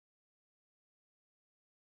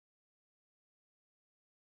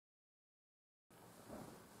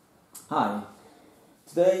Hi,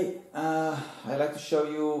 today I'd like to show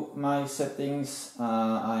you my settings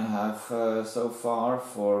I have so far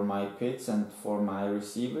for my PIDs and for my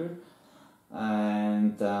receiver.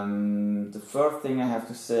 And the first thing I have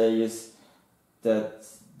to say is that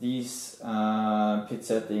these PID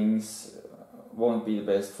settings won't be the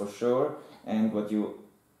best for sure, and what you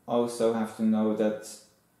also have to know that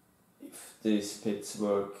if these PIDs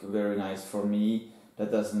work very nice for me, that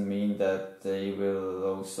doesn't mean that they will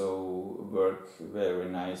also work very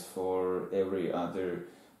nice for every other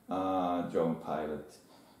drone pilot.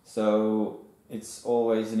 So it's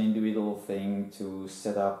always an individual thing to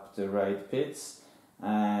set up the right PIDs,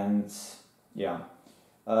 and yeah.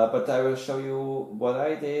 But I will show you what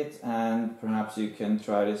I did, and perhaps you can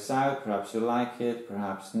try this out. Perhaps you like it,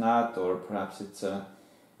 perhaps not, or perhaps it's a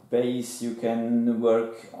base you can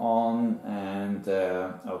work on. And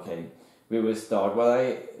okay, we will start. What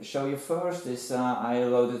I show you first is I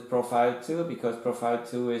loaded Profile 2 because Profile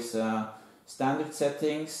 2 is standard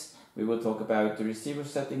settings. We will talk about the receiver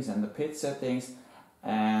settings and the PID settings.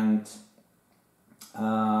 And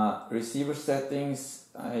receiver settings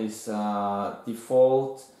is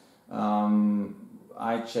default.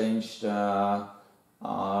 I changed rate,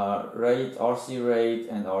 RC rate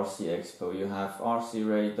and RC expo. You have RC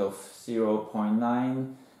rate of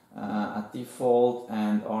 0.9 at default,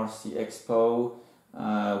 and RC expo,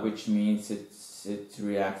 which means it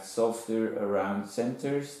reacts softer around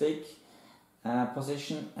center stick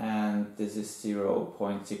position, and this is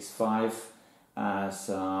 0.65 as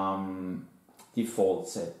default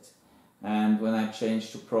set. And when I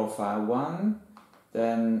change to Profile 1,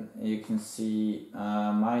 then you can see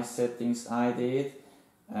my settings I did.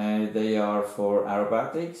 They are for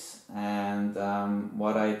aerobatics, and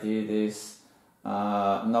what I did is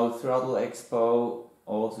no throttle expo,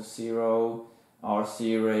 all to 0,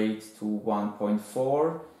 RC rate to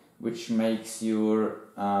 1.4, which makes your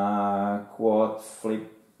quad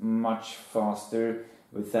flip much faster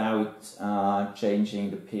without changing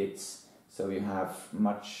the PIDs. So you have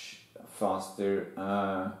much faster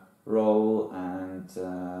roll and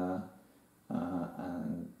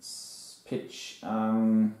pitch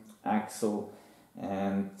axle,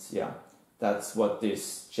 and yeah, that's what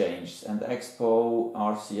this changed. And expo,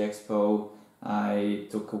 RC expo, I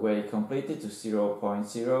took away completely to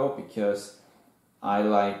 0.0 because I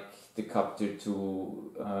like the copter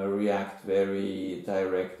to react very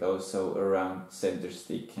direct also around center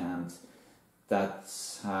stick, and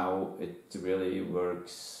that's how it really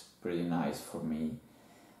works pretty nice for me.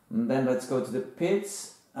 And then let's go to the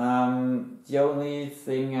PIDs. The only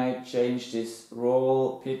thing I changed is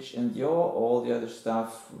roll, pitch and yaw. All the other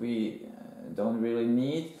stuff we don't really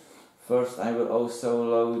need. First I will also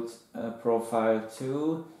load Profile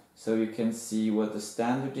 2 so you can see what the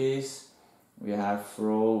standard is. We have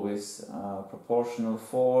roll with proportional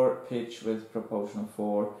 4, pitch with proportional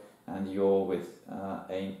 4 and yaw with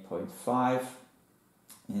 8.5,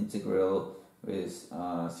 integral with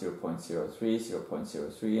 0.03,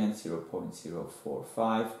 0.03 and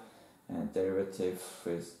 0.045, and derivative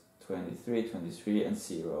with 23, 23 and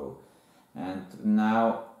 0. And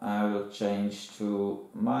now I will change to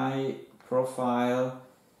my profile,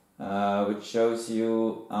 which shows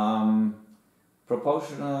you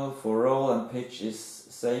proportional for roll and pitch is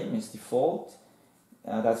same, is default.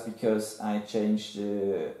 That's because I changed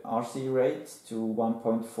the RC rate to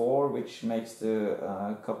 1.4, which makes the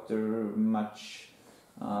copter much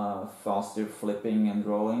faster flipping and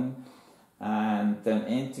rolling. And then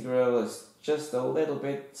integral is just a little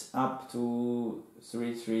bit up to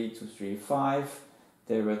 3.3 to 3.5.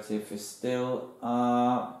 Derivative is still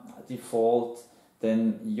default.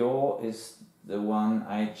 Then yaw is the one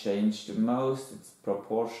I changed the most. It's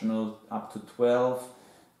proportional up to 12.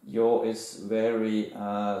 Yaw is very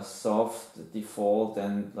soft default,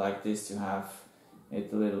 and like this you have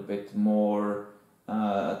it a little bit more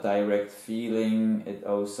direct feeling. It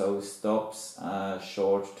also stops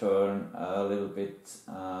short turn a little bit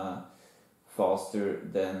faster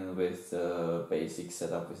than with the basic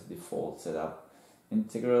setup, with the default setup.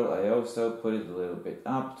 Integral I also put it a little bit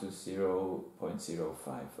up to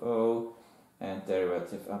 0.050 and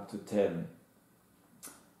derivative up to 10.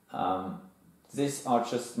 These are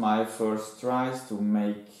just my first tries to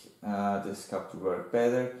make this copter work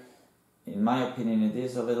better. In my opinion it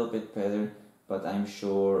is a little bit better, but I'm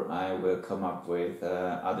sure I will come up with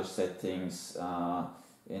other settings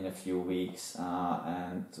in a few weeks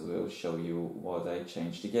and will show you what I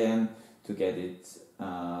changed again to get it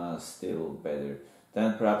still better.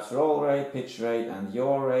 Then perhaps roll rate, pitch rate and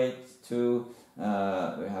yaw rate too. We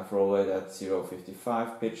have roll rate at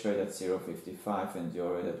 0.55, pitch rate at 0.55 and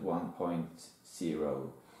yaw rate at 1.0.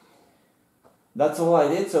 that's all I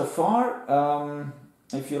did so far.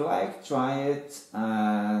 If you like, try it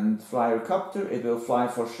and fly your copter. It will fly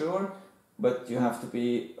for sure, but you have to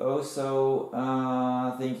be also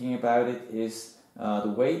thinking about it is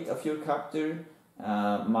the weight of your copter.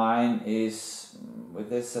 Mine is, with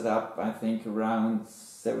this setup, I think around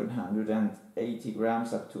 780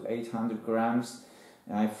 grams up to 800 grams.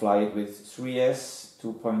 I fly it with 3S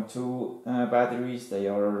 2.2 batteries. They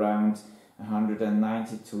are around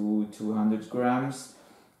 190 to 200 grams.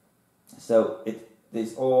 So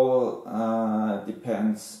this all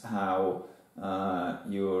depends how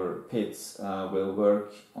your PIDs will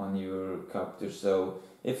work on your copter. So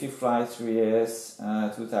if you fly 3S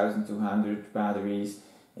 2200 batteries,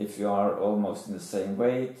 if you are almost in the same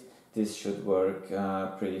weight, this should work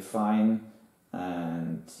pretty fine.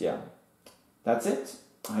 And yeah, that's it.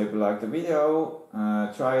 I hope you liked the video.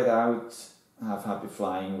 Try it out. Have happy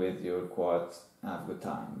flying with your quad. Have a good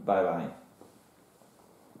time. Bye bye.